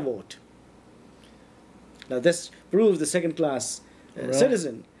need my vote. Now this proves the second-class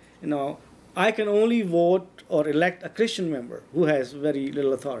citizen. I can only vote or elect a Christian member who has very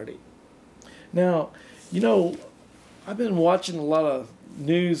little authority. Now, I've been watching a lot of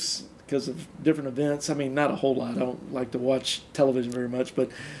news because of different events. I mean, not a whole lot. I don't like to watch television very much. But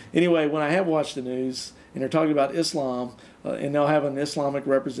anyway, when I have watched the news and they're talking about Islam, and they'll have an Islamic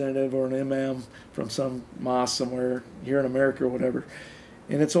representative or an imam from some mosque somewhere here in America or whatever,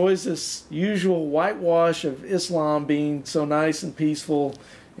 and it's always this usual whitewash of Islam being so nice and peaceful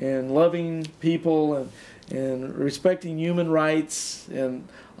and loving people and respecting human rights and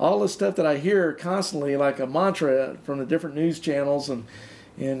all the stuff that I hear constantly like a mantra from the different news channels and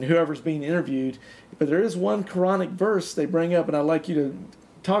whoever's being interviewed. But there is one Quranic verse they bring up, and I'd like you to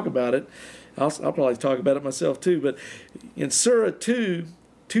talk about it. I'll probably talk about it myself too. But in Surah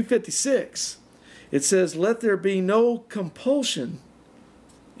 2:256, it says, "Let there be no compulsion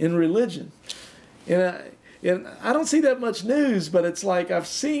in religion." And I don't see that much news, but it's like I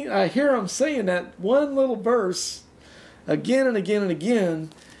hear them saying that one little verse again and again and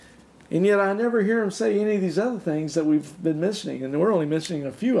again, and yet I never hear them say any of these other things that we've been mentioning, and we're only mentioning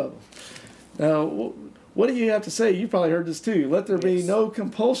a few of them. Now, what do you have to say? You probably heard this too. Let there be no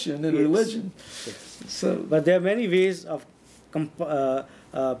compulsion in religion. Yes. So, but there are many ways of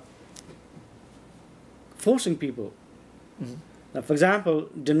forcing people. mm-hmm. Now, for example,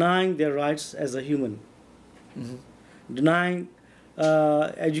 denying their rights as a human. Mm-hmm. Denying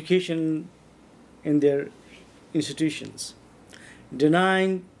education in their institutions,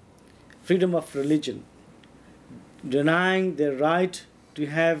 denying freedom of religion, denying their right to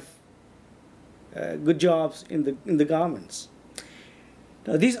have good jobs in the governments.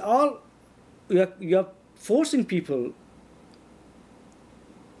 Now, these all you are forcing people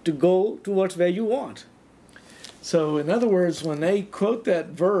to go towards where you want. So, in other words, when they quote that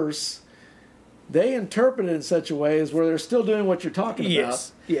verse, they interpret it in such a way as where they're still doing what you're talking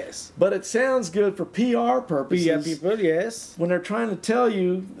about. Yes. But it sounds good for PR purposes. PR people, yes. When they're trying to tell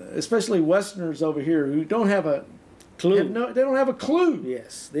you, especially Westerners over here who don't have a Clue. They don't have a clue.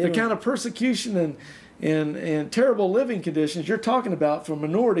 Yes. The kind of persecution and terrible living conditions you're talking about for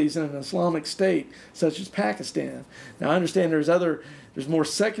minorities in an Islamic state such as Pakistan. Now, I understand there's more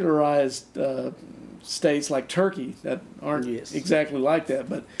secularized states like Turkey that aren't exactly like that,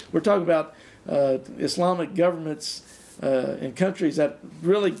 but we're talking about Islamic governments in countries that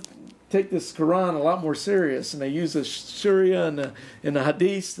really take this Quran a lot more serious, and they use the Sharia and the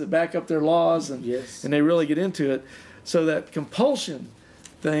Hadiths to back up their laws, and they really get into it. So that compulsion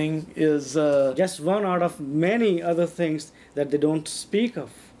thing is just one out of many other things that they don't speak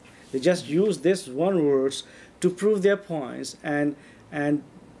of. They just use this one words to prove their points and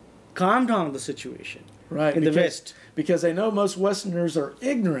calm down the situation. Right, in the West, because they know most Westerners are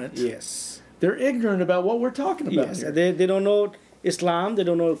ignorant. Yes. They're ignorant about what we're talking about here. They don't know Islam, they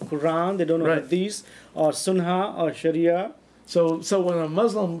don't know Quran, they don't know Hadith or Sunnah or Sharia. So when a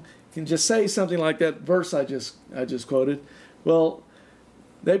Muslim can just say something like that verse I just quoted, well,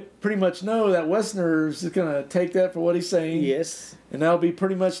 they pretty much know that Westerners is going to take that for what he's saying. Yes. And that'll be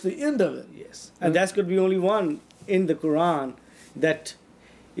pretty much the end of it. Yes. And that's could be only one in the Quran that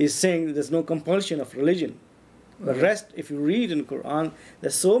is saying there's no compulsion of religion. The rest, if you read in Quran,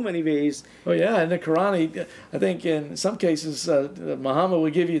 there's so many ways. Oh yeah, in the Quran, I think in some cases Muhammad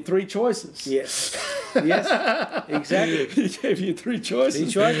would give you 3 choices. Yes, yes, exactly. He gave you 3 choices.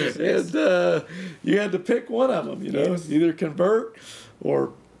 3 choices, yes. And you had to pick one of them. Yes. Either convert,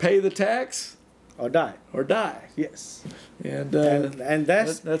 or pay the tax, Or die. or die. Yes. And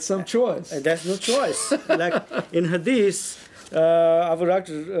that's some choice. That's no choice. Like in Hadith, I would like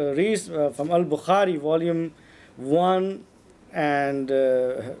to read from Al-Bukhari, volume 1 and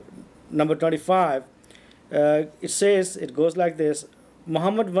number 25. It says, it goes like this: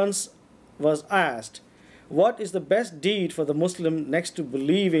 Muhammad once was asked, what is the best deed for the Muslim next to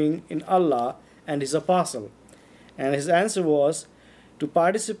believing in Allah and his apostle? And his answer was to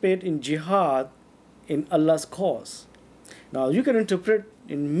participate in jihad in Allah's cause. Now you can interpret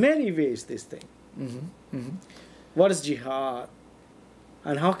in many ways this thing. Mm-hmm. Mm-hmm. What is jihad?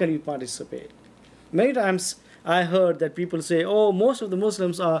 And how can you participate? Many times I heard that people say, oh, most of the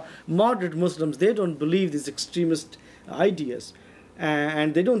Muslims are moderate Muslims. They don't believe these extremist ideas.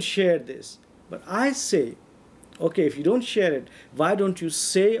 And they don't share this. But I say, okay, if you don't share it, why don't you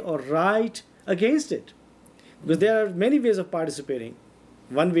say or write against it? Because there are many ways of participating.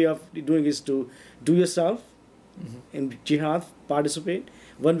 One way of doing is to do yourself in jihad, participate.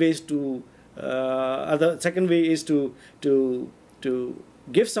 One way is to, second way is to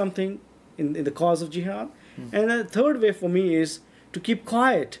give something in the cause of jihad. And the third way for me is to keep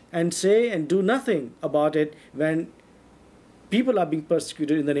quiet and say and do nothing about it when people are being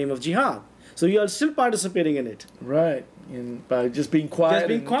persecuted in the name of jihad. So you are still participating in it. Right. And by just being quiet, just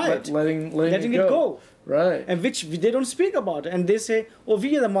being quiet, letting it go. Right. And which they don't speak about. And they say, oh,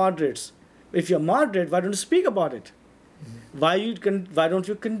 we are the moderates. If you're moderate, why don't you speak about it? Why don't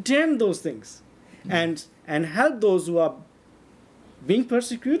you condemn those things and help those who are being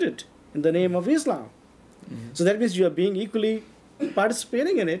persecuted in the name of Islam? So that means you are being equally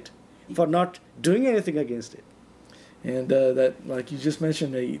participating in it for not doing anything against it. And that, like you just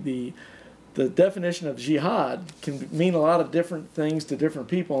mentioned, the definition of jihad can mean a lot of different things to different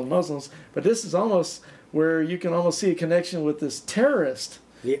people and Muslims, but this is almost where you can almost see a connection with this terrorist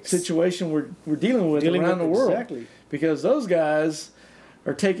situation we're dealing with around the world. Exactly. Because those guys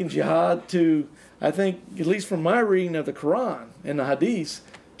are taking jihad to, I think, at least from my reading of the Quran and the Hadith,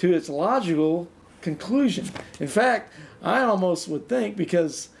 to its logical conclusion. In fact, I almost would think,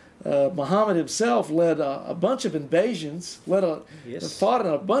 because Muhammad himself led a bunch of invasions, fought in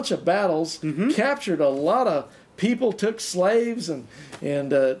a bunch of battles, captured a lot of people, took slaves,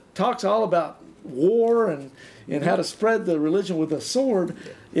 and talks all about war and how to spread the religion with a sword.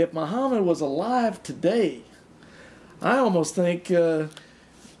 If Muhammad was alive today, I almost think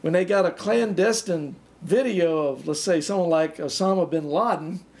when they got a clandestine video of, let's say, someone like Osama bin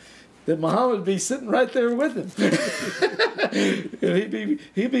Laden, that Muhammad would be sitting right there with him. And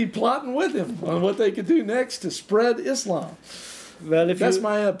he'd be plotting with him on what they could do next to spread Islam. Well, that's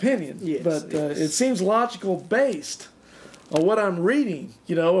my opinion. Yes, but it seems logical based on what I'm reading.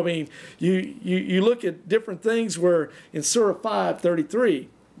 You know, I mean, you look at different things where in Surah 5:33,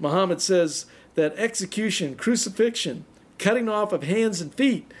 Muhammad says that execution, crucifixion, cutting off of hands and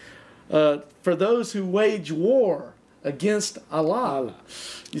feet for those who wage war against Allah.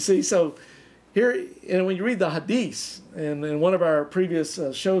 You see, so here, and when you read the Hadith, and in one of our previous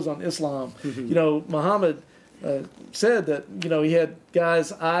shows on Islam, you know, Muhammad said that, you know, he had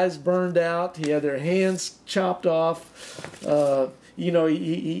guys' eyes burned out, he had their hands chopped off, you know,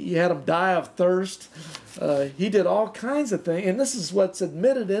 he had them die of thirst. He did all kinds of things, and this is what's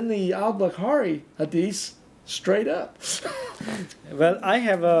admitted in the Al-Bukhari Hadith straight up. Well, I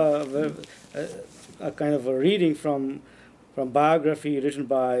have a kind of a reading from biography written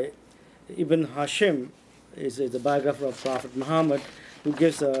by Ibn Hashim, is the biographer of Prophet Muhammad, who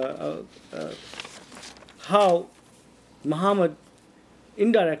gives how Muhammad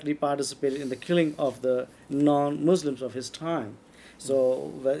indirectly participated in the killing of the non-Muslims of his time.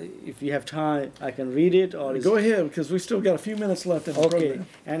 So if you have time, I can read it. Or go ahead, because we've still got a few minutes left in the program.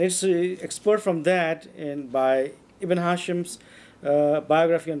 And it's expert from that by Ibn Hashim's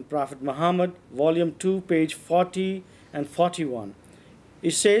biography on Prophet Muhammad, volume 2, page 40 and 41.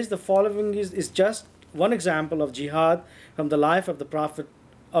 It says the following is just one example of jihad from the life of the Prophet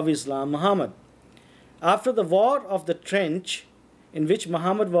of Islam, Muhammad. After the war of the trench, in which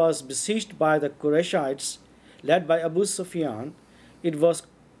Muhammad was besieged by the Qurayshites, led by Abu Sufyan, it was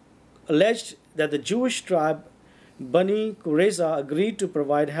alleged that the Jewish tribe Bani Qurayza agreed to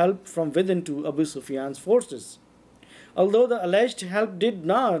provide help from within to Abu Sufyan's forces. Although the alleged help did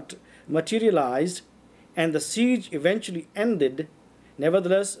not materialize and the siege eventually ended,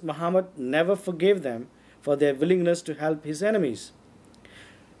 nevertheless Muhammad never forgave them for their willingness to help his enemies.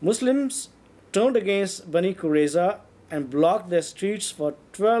 Muslims turned against Bani Qurayza and blocked their streets for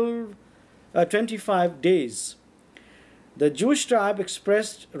 25 days. The Jewish tribe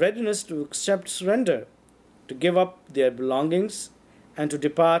expressed readiness to accept surrender, to give up their belongings, and to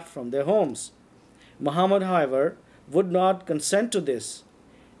depart from their homes. Muhammad, however, would not consent to this,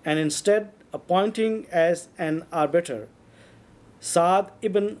 and instead appointing as an arbiter Sa'd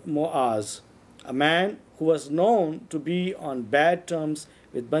ibn Mu'az, a man who was known to be on bad terms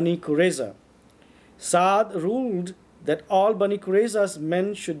with Bani Qurayza. Sa'd ruled that all Bani Qurayza's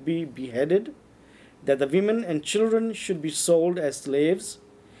men should be beheaded, that the women and children should be sold as slaves,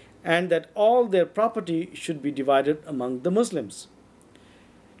 and that all their property should be divided among the Muslims.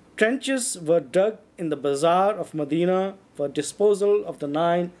 Trenches were dug in the bazaar of Medina for disposal of the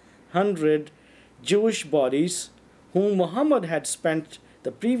 900 Jewish bodies whom Muhammad had spent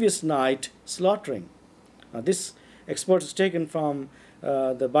the previous night slaughtering. Now, this export is taken from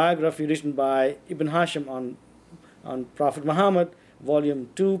the biography written by Ibn Hashim on Prophet Muhammad, volume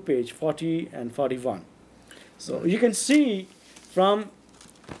 2, page 40 and 41. So you can see from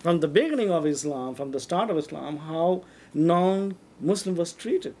the beginning of Islam, from the start of Islam, how non-Muslim was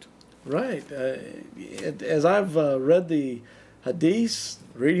treated. Right. As I've read the Hadiths,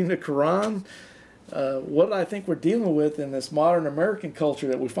 reading the Quran, what I think we're dealing with in this modern American culture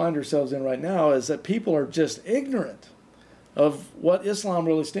that we find ourselves in right now is that people are just ignorant of what Islam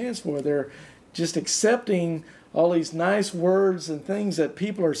really stands for. They're just accepting all these nice words and things that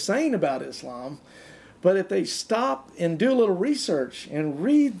people are saying about Islam. But if they stop and do a little research and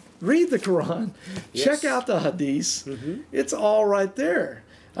read the Quran, Yes. check out the Hadiths, it's all right there.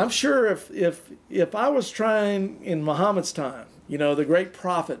 I'm sure if I was trying in Muhammad's time, the great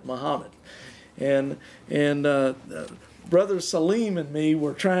prophet Muhammad, and Brother Salim and me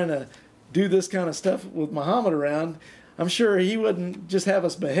were trying to do this kind of stuff with Muhammad around, I'm sure he wouldn't just have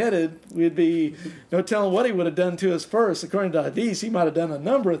us beheaded. We'd be no telling what he would have done to us first. According to Hadith, he might have done a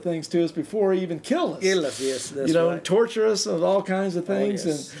number of things to us before he even killed us. Kill us, yes, that's right. Torture us of all kinds of things.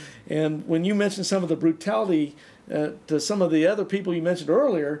 yes. And when you mentioned some of the brutality to some of the other people you mentioned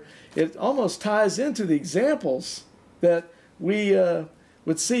earlier, it almost ties into the examples that we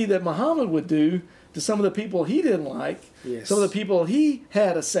would see that Muhammad would do to some of the people he didn't like, Yes. some of the people he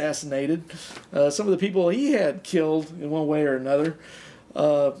had assassinated, some of the people he had killed in one way or another.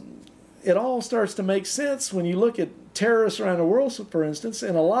 It all starts to make sense when you look at terrorists around the world, for instance,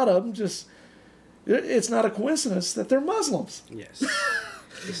 and a lot of them it's not a coincidence that they're Muslims. Yes.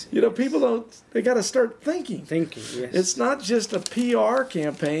 People they got to start thinking. Yes. It's not just a PR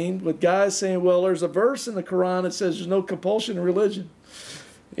campaign with guys saying, well, there's a verse in the Quran that says there's no compulsion in religion.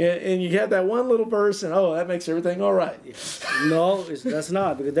 And you have that one little verse, and that makes everything all right. No, that's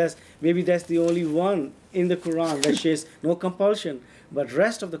not, because that's the only one in the Quran that says no compulsion. But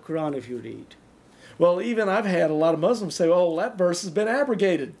rest of the Quran, if you read. Well, even I've had a lot of Muslims say, "Oh, that verse has been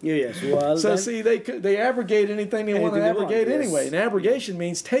abrogated." Yes. Well, so see, they abrogate anything they want to abrogate anyway. And abrogation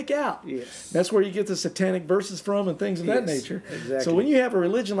means take out. Yes. That's where you get the satanic verses from and things of that nature. Exactly. So when you have a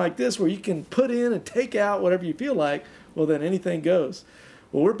religion like this where you can put in and take out whatever you feel like, well, then anything goes.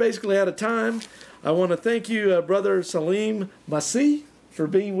 Well, we're basically out of time. I want to thank you, Brother Salim Masih, for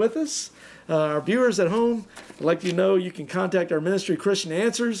being with us. Our viewers at home, I'd like you to know you can contact our ministry, Christian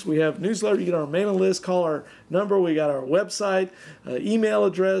Answers. We have newsletter. You get our mailing list. Call our number. We got our website, email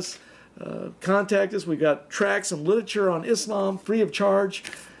address. Contact us. We got tracts and literature on Islam, free of charge.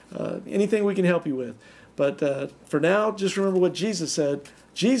 Anything we can help you with. But for now, just remember what Jesus said.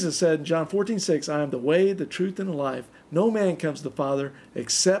 Jesus said in John 14:6, I am the way, the truth, and the life. No man comes to the Father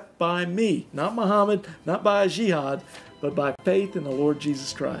except by me. Not Muhammad, not by a jihad, but by faith in the Lord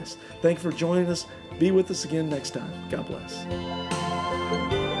Jesus Christ. Thank you for joining us. Be with us again next time. God bless.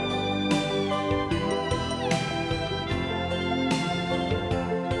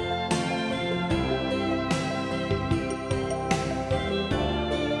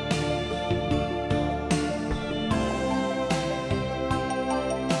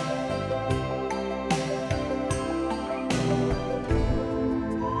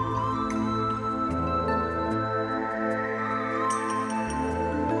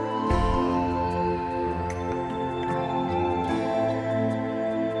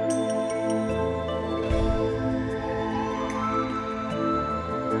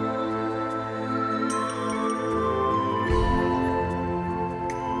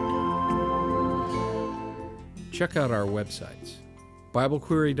 Check out our websites.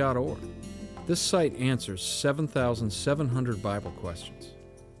 BibleQuery.org. This site answers 7,700 Bible questions.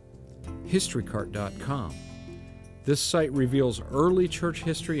 HistoryCart.com. This site reveals early church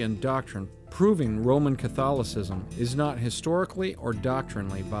history and doctrine proving Roman Catholicism is not historically or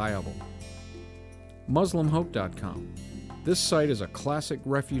doctrinally viable. MuslimHope.com. This site is a classic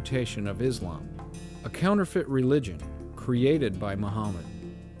refutation of Islam, a counterfeit religion created by Muhammad.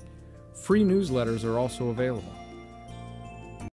 Free newsletters are also available.